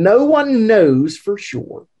 no one knows for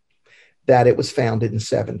sure that it was founded in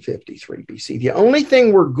 753 BC. The only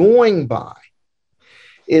thing we're going by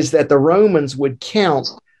is that the Romans would count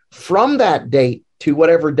from that date to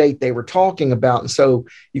whatever date they were talking about. And so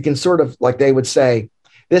you can sort of, like they would say,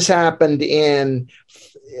 this happened in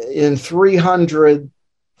 300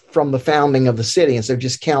 from the founding of the city. And so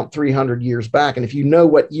just count 300 years back. And if you know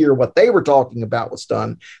what year what they were talking about was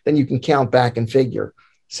done, then you can count back and figure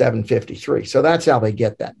 753. So that's how they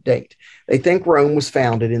get that date. They think Rome was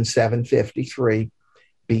founded in 753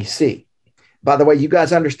 BC. By the way, you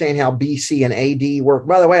guys understand how BC and AD work.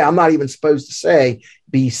 By the way, I'm not even supposed to say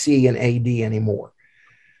BC and AD anymore.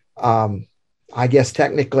 I guess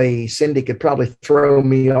technically Cindy could probably throw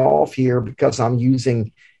me off here because I'm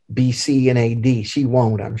using BC and AD. She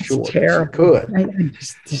won't, I'm sure. Terrible. She could.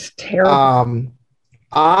 Just terrible.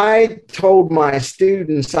 I told my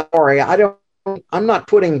students, sorry, I'm not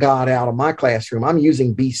putting God out of my classroom. I'm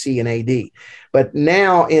using BC and AD. But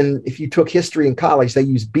now if you took history in college, they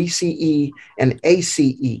use BCE and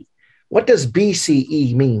ACE. What does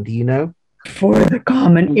BCE mean? Do you know? For the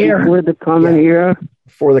common era. For the common era.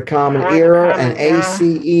 For the common era, and ACE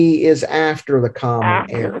is after the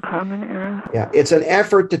common era. After the common era. Yeah, it's an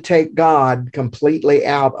effort to take God completely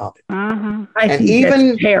out of it. Mm-hmm. I think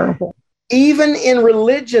that's terrible. Even in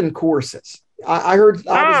religion courses, I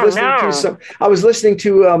was listening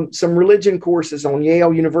to some religion courses on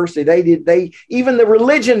Yale University. Even the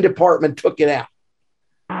religion department took it out.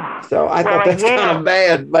 So I thought that's kind of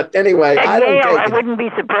bad. But anyway, I wouldn't be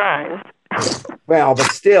surprised. Well, but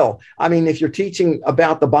still, I mean, if you're teaching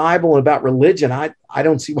about the Bible and about religion, I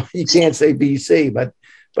don't see why you can't say BC,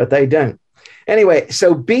 but they don't. Anyway,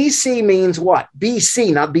 so BC means what?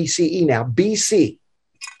 BC, not BCE now. BC.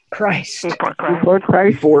 Christ.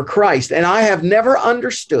 Before Christ. And I have never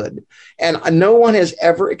understood, and no one has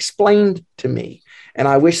ever explained to me, and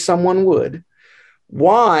I wish someone would,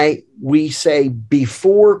 why we say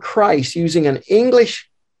before Christ using an English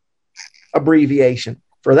abbreviation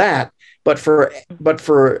for that, but for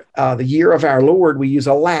the year of our Lord, we use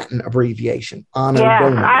a Latin abbreviation. Anno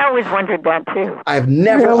Domini. I always wondered that too. I've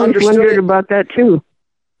never understood wondered about that too.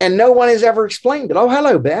 And no one has ever explained it. Oh,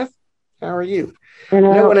 hello, Beth. How are you?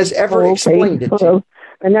 No one has ever explained it to you.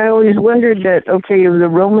 And I always wondered that, if the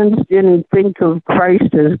Romans didn't think of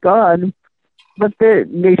Christ as God, but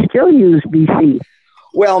they still use BC.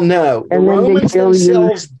 Well, no. The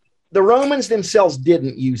Romans themselves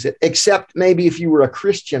didn't use it, except maybe if you were a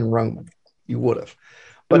Christian Roman, you would have.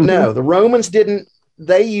 But no, the Romans didn't.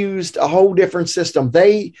 They used a whole different system.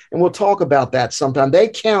 And we'll talk about that sometime. They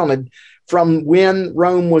counted from when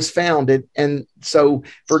Rome was founded. And so,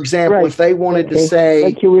 for example, if they wanted to say,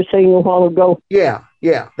 like you were saying a while ago. Yeah,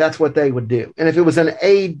 that's what they would do. And if it was an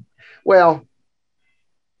well,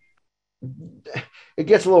 it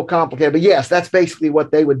gets a little complicated, but yes, that's basically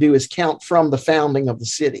what they would do, is count from the founding of the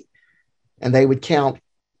city. And they would count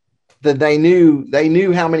that they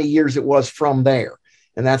knew how many years it was from there.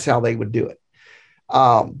 And that's how they would do it.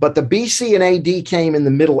 But the BC and AD came in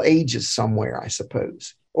the Middle Ages somewhere, I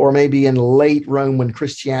suppose, or maybe in late Rome when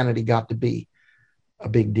Christianity got to be a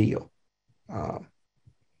big deal.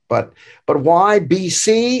 But why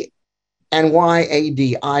BC and why AD,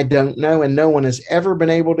 I don't know, and no one has ever been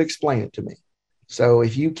able to explain it to me. So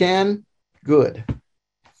if you can, good.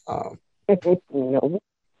 No.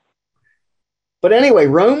 But anyway,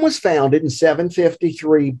 Rome was founded in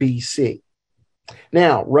 753 BC.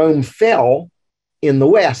 Now, Rome fell, in the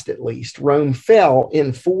West at least, Rome fell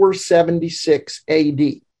in 476 AD.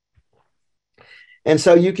 And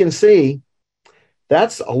so you can see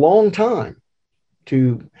that's a long time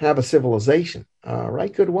to have a civilization,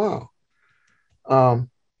 right? Good while.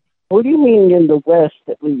 What do you mean in the West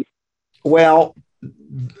at least? Well,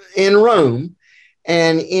 in Rome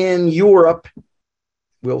and in Europe,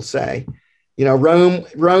 we'll say, Rome,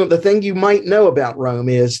 the thing you might know about Rome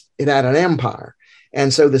is it had an empire.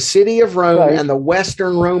 And so the city of Rome and the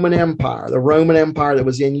Western Roman Empire, the Roman Empire that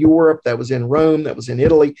was in Europe, that was in Rome, that was in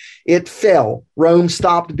Italy, it fell. Rome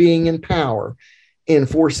stopped being in power in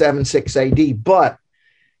 476 AD. But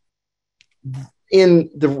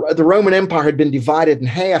in the Roman Empire had been divided in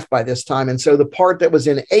half by this time. And so the part that was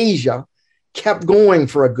in Asia kept going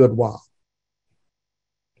for a good while.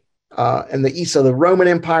 And so the Roman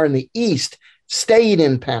Empire in the East stayed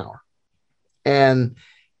in power. And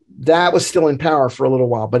that was still in power for a little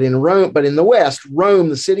while. But in the West, Rome,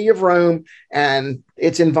 the city of Rome and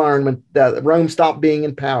its environment, Rome stopped being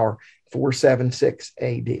in power 476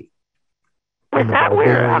 AD. Was that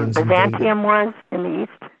where Byzantium was in the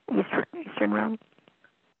Eastern Rome?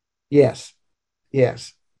 Yes.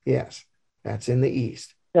 That's in the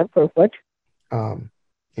East. That's what? In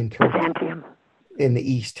Turkey. Byzantium. In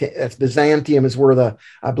the East. That's Byzantium is where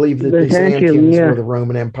I believe that Byzantium is where the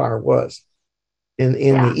Roman Empire was. In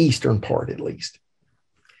the eastern part, at least.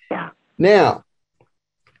 Yeah. Now,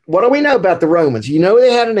 what do we know about the Romans?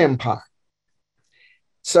 They had an empire.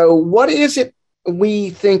 So what is it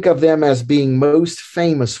we think of them as being most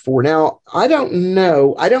famous for? Now, I don't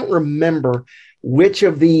know. I don't remember which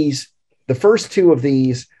of these, the first two of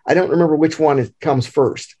these, I don't remember which one comes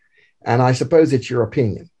first. And I suppose it's your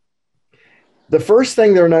opinion. The first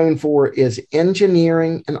thing they're known for is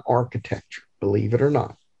engineering and architecture. believe it or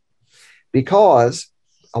not, because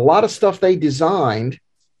a lot of stuff they designed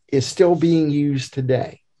is still being used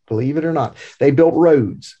today. Believe it or not. They built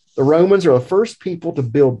roads. The Romans are the first people to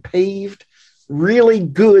build paved, really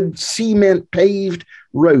good cement paved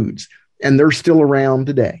roads, and they're still around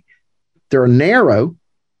today. They're narrow,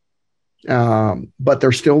 but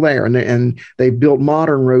they're still there, and they built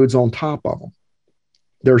modern roads on top of them.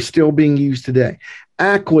 They're still being used today.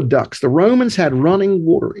 Aqueducts. The Romans had running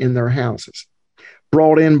water in their houses,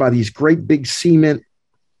 brought in by these great big cement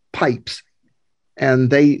pipes, and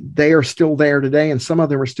they are still there today, and some of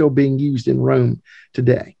them are still being used in Rome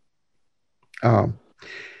today.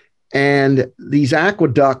 And these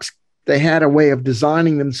aqueducts, they had a way of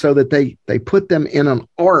designing them so that they put them in an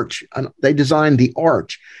arch. They designed the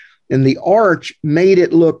arch, and the arch made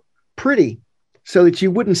it look pretty so that you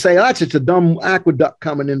wouldn't say, oh, it's just a dumb aqueduct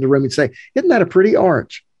coming into Rome. You'd say, isn't that a pretty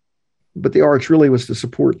arch? But the arch really was to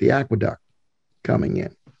support the aqueduct coming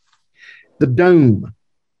in. The dome.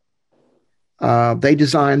 They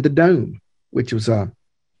designed the dome, which was a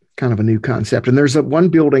kind of a new concept. And there's one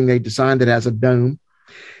building they designed that has a dome.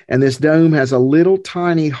 And this dome has a little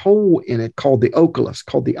tiny hole in it called the oculus,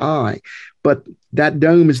 called the eye. But that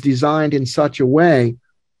dome is designed in such a way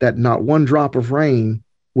that not one drop of rain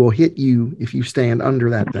will hit you if you stand under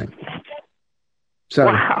that thing. So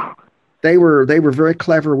wow. They were very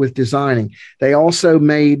clever with designing. They also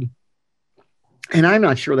made, and I'm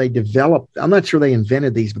not sure they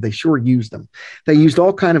invented these, but they sure used them. They used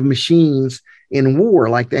all kind of machines in war.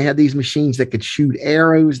 Like they had these machines that could shoot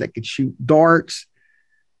arrows, that could shoot darts,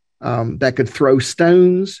 that could throw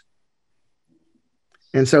stones.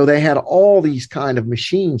 And so they had all these kind of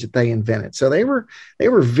machines that they invented. So they were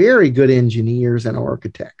very good engineers and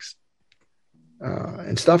architects.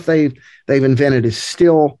 And stuff they've invented is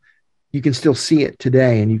still, you can still see it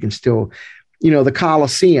today, and you can still, the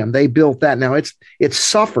Colosseum, they built that. Now it's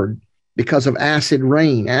suffered because of acid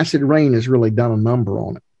rain. Acid rain has really done a number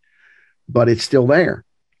on it, but it's still there.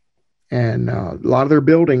 And a lot of their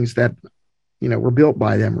buildings that, were built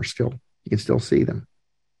by them are still, you can still see them.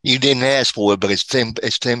 You didn't ask for it, but it's 10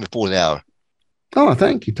 before the hour. Oh,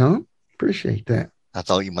 thank you, Tom. Appreciate that. I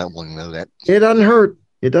thought you might want to know that. It doesn't hurt.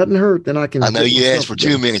 It doesn't hurt. Then I can. I know you asked for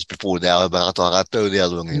 2 minutes before the hour, but I thought I'd throw the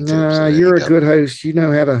other one in. Nah, you're a good host. You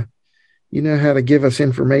know how to give us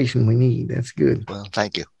information we need. That's good. Well,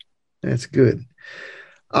 thank you. That's good.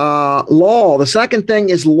 Law. The second thing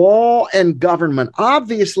is law and government.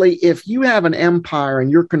 Obviously, if you have an empire and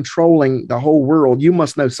you're controlling the whole world, you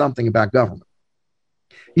must know something about government.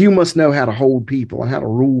 You must know how to hold people and how to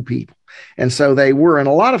rule people. And so they were. And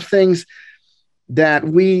a lot of things that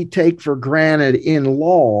we take for granted in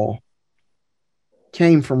law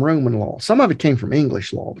came from Roman law. Some of it came from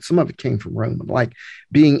English law, but some of it came from Roman, like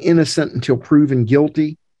being innocent until proven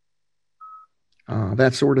guilty,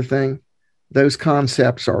 that sort of thing. Those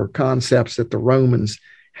concepts are concepts that the Romans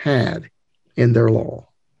had in their law,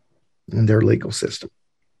 in their legal system.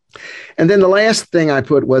 And then the last thing I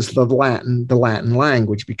put was the Latin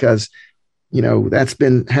language, because, that's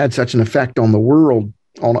had such an effect on the world,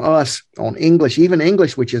 on us, on English, even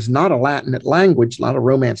English, which is not a Latin language, not a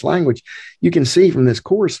Romance language. You can see from this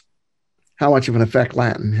course how much of an effect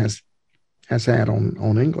Latin has had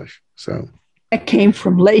on English. So it came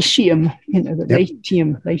from Latium, the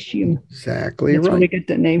Latium. Exactly. That's right. where they get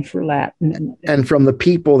the name for Latin. And from the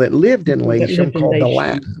people that lived in Latium, called the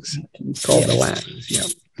Latins. Called the Latins. Yeah.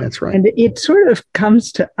 That's right. And it sort of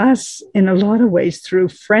comes to us in a lot of ways through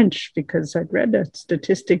French, because I'd read a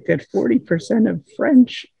statistic that 40% of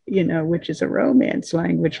French, which is a Romance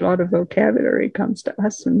language, a lot of vocabulary comes to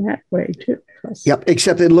us in that way too. Yep,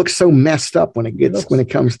 except it looks so messed up when it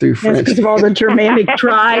comes through French. Because of all the Germanic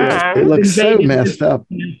tribes. It looks so messed up.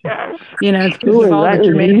 Because of all the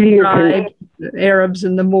Germanic tribes, the Arabs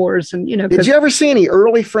and the Moors, and Did you ever see any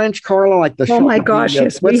early French, Carla? Like oh my gosh,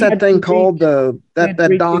 yes. What's that thing called?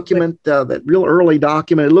 That document, that real early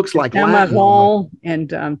document. It looks like Latin.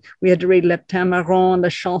 And we had to read Le Tamarin, La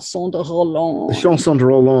Chanson de Roland. The Chanson de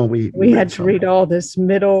Roland. We had to read all this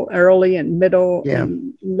early and middle,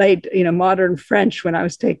 and late, modern French when I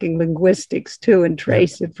was taking linguistics too, and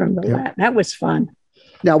trace it from the Latin. That was fun.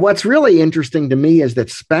 Now, what's really interesting to me is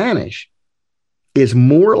that Spanish is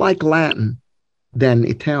more like Latin than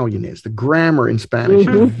Italian is. The grammar in Spanish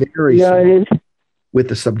is very similar with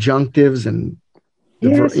the subjunctives and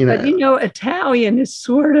but Italian is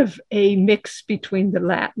sort of a mix between the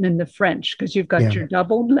Latin and the French, because you've got your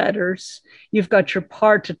doubled letters, you've got your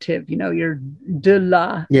partitive, your de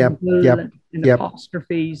la, and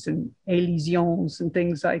apostrophes and elisions and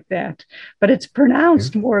things like that. But it's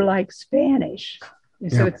pronounced more like Spanish.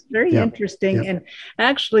 So it's very interesting. And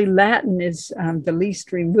actually, Latin is the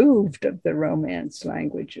least removed of the Romance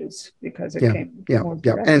languages because it came more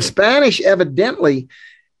directly. And Spanish, evidently,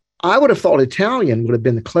 I would have thought Italian would have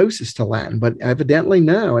been the closest to Latin, but evidently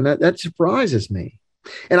no. And that surprises me.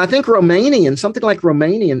 And I think Romanian, something like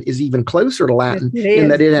Romanian, is even closer to Latin in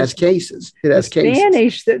that it has cases. It has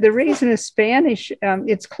Spanish. The reason is Spanish.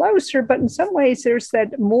 It's closer, but in some ways there's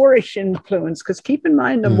that Moorish influence. Because keep in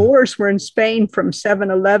mind, the Moors were in Spain from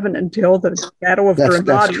 711 until the Battle of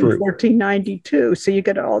Granada in 1492. So you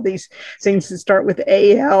get all these things that start with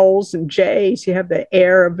ALs and J's. You have the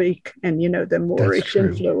Arabic and the Moorish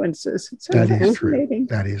influences. It's fascinating.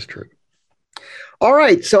 That is true. All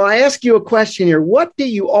right, so I ask you a question here. What do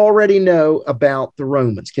you already know about the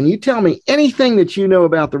Romans? Can you tell me anything that you know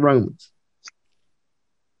about the Romans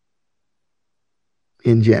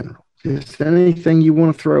in general? Just anything you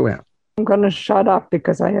want to throw out. I'm going to shut up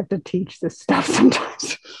because I have to teach this stuff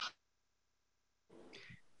sometimes.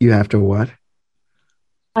 You have to what?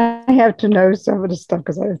 I have to know some of the stuff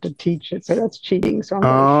because I have to teach it, so that's cheating. So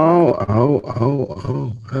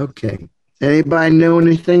okay. Anybody know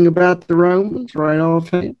anything about the Romans right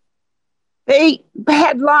offhand? They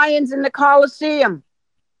had lions in the Colosseum.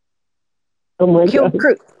 Oh my God.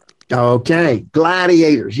 Okay.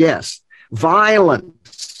 Gladiators, yes.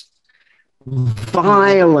 Violence.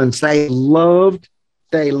 They loved.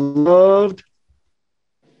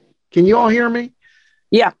 Can you all hear me?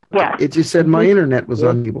 Yeah. It just said my internet was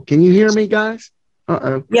unable. Can you hear me, guys?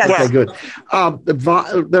 Uh-oh. Yes. Okay, good.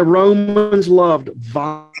 The Romans loved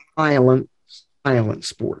violent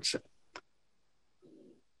sports.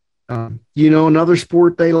 Another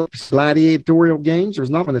sport they love, gladiatorial games. There's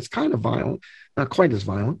nothing that's kind of violent, not quite as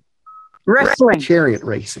violent. Wrestling. Chariot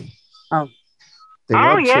racing. Oh. They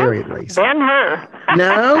love chariot racing. Ben-Hur.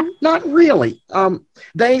 No, not really.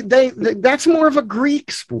 That's more of a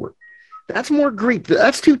Greek sport. That's more Greek.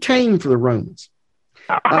 That's too tame for the Romans.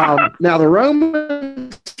 Now the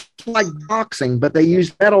Romans like boxing, but they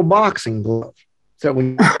use metal boxing gloves. So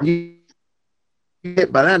when you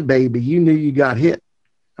hit by that baby, you knew you got hit.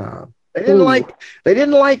 They didn't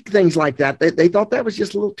like things like that. They thought that was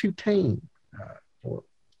just a little too tame.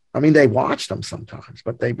 They watched them sometimes,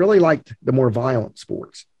 but they really liked the more violent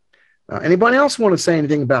sports. Anybody else want to say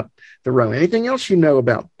anything about the Romans? Anything else you know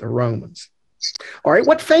about the Romans? All right,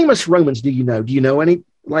 what famous Romans do you know? Do you know any?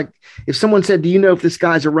 Like, if someone said, "Do you know if this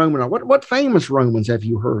guy's a Roman?" Or what famous Romans have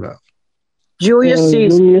you heard of? Julius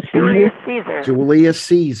Caesar. Julius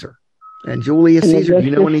Caesar. And Julius Caesar, do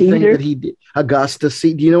you know anything that he did? Augustus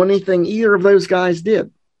Caesar. Do you know anything either of those guys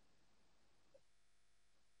did?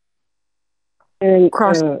 And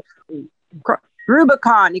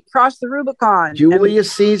Rubicon. He crossed the Rubicon.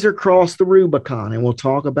 Julius Caesar crossed the Rubicon, and we'll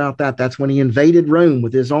talk about that. That's when he invaded Rome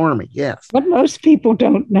with his army. Yes. What most people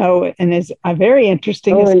don't know, and is very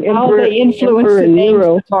interesting, is how they influence the names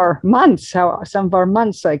of our months. How some of our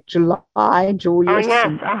months, like July, Julius.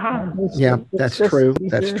 Yeah, that's true.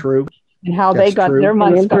 That's true. And how they got their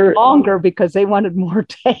months got longer because they wanted more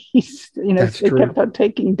days. They kept on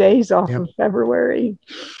taking days off of February.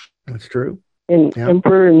 That's true. And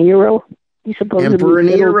Emperor Nero. Emperor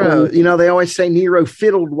Nero. They always say Nero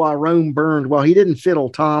fiddled while Rome burned. Well, he didn't fiddle,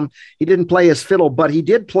 Tom. He didn't play his fiddle, but he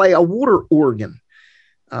did play a water organ.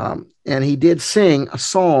 And he did sing a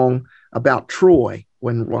song about Troy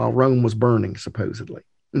while Rome was burning, supposedly.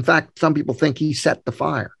 In fact, some people think he set the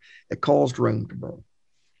fire that caused Rome to burn.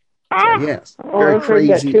 So, yes, very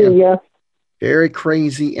crazy. Very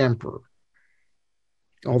crazy emperor.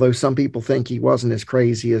 Although some people think he wasn't as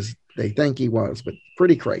crazy as they think he was, but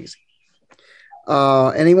pretty crazy.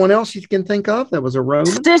 Anyone else you can think of that was a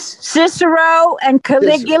Roman? Cicero and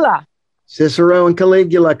Caligula. Cicero and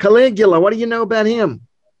Caligula. Caligula, what do you know about him?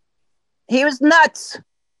 He was nuts.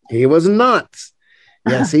 He was nuts.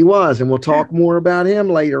 Yes, he was. And we'll talk more about him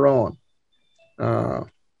later on.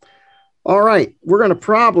 All right. We're going to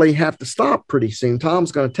probably have to stop pretty soon.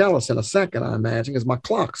 Tom's going to tell us in a second, I imagine, because my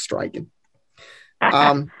clock's striking.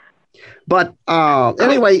 But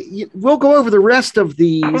anyway, we'll go over the rest of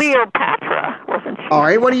these. Cleopatra, wasn't she? All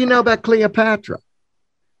right. What do you know about Cleopatra?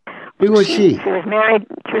 Who was she? She was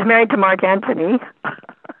married to Mark Antony.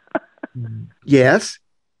 Yes.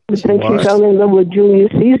 She fell in love with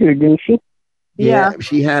Julius Caesar, didn't she? Yeah.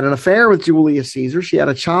 She had an affair with Julius Caesar. She had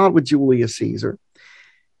a child with Julius Caesar.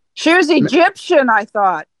 She was Egyptian, I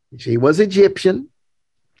thought. She was Egyptian.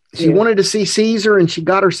 She wanted to see Caesar, and she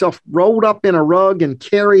got herself rolled up in a rug and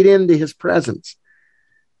carried into his presence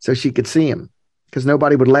so she could see him, because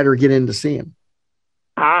nobody would let her get in to see him.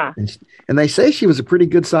 And they say she was a pretty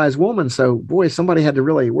good-sized woman, so, boy, somebody had to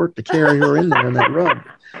really work to carry her in there in that rug.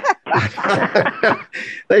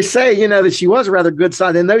 They say, that she was a rather good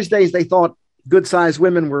size. In those days, they thought good sized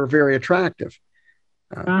women were very attractive.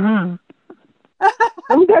 Some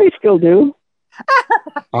guys still do.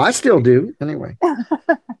 I still do. Anyway.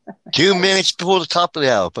 2 minutes before the top of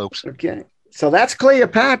the hour, folks. Okay. So that's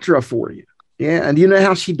Cleopatra for you. Yeah. And do you know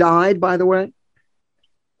how she died, by the way?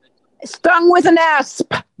 Stung with an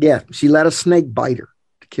asp. Yeah. She let a snake bite her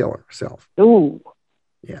to kill herself. Ooh.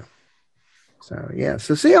 Yeah. So, yeah.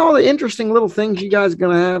 So see all the interesting little things you guys are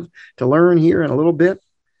going to have to learn here in a little bit.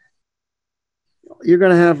 You're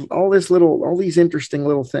going to have all these interesting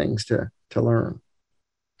little things to learn.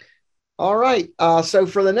 All right. So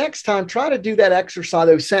for the next time, try to do that exercise,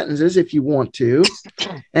 those sentences, if you want to.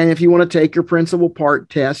 And if you want to take your principal part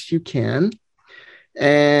test, you can.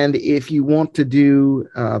 And if you want to do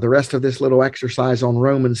the rest of this little exercise on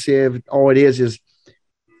Roman Civ, all it is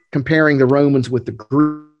comparing the Romans with the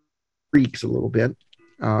Greeks a little bit.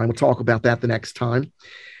 And we'll talk about that the next time.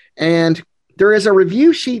 And there is a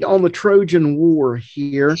review sheet on the Trojan War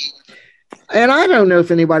here. And I don't know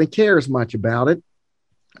if anybody cares much about it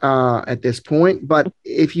at this point, but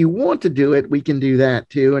if you want to do it, we can do that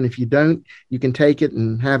too. And if you don't, you can take it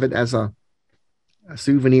and have it as a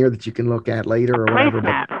souvenir that you can look at later or whatever.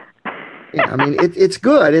 But, yeah, I mean, it's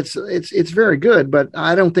good. It's very good, but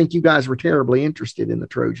I don't think you guys were terribly interested in the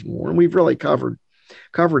Trojan War, and we've really covered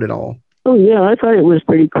it all. Oh yeah, I thought it was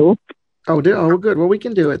pretty cool. Oh, good. Well, we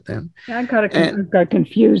can do it then. I got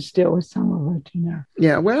confused still with some of it,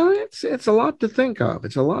 Yeah, well, it's a lot to think of.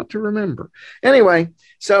 It's a lot to remember. Anyway,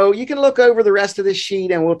 so you can look over the rest of this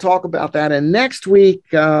sheet, and we'll talk about that. And next week,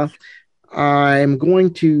 I'm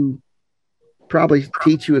going to probably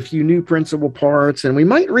teach you a few new principal parts, and we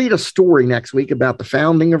might read a story next week about the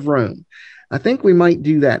founding of Rome. I think we might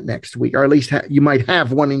do that next week, or at least you might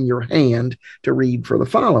have one in your hand to read for the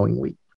following week.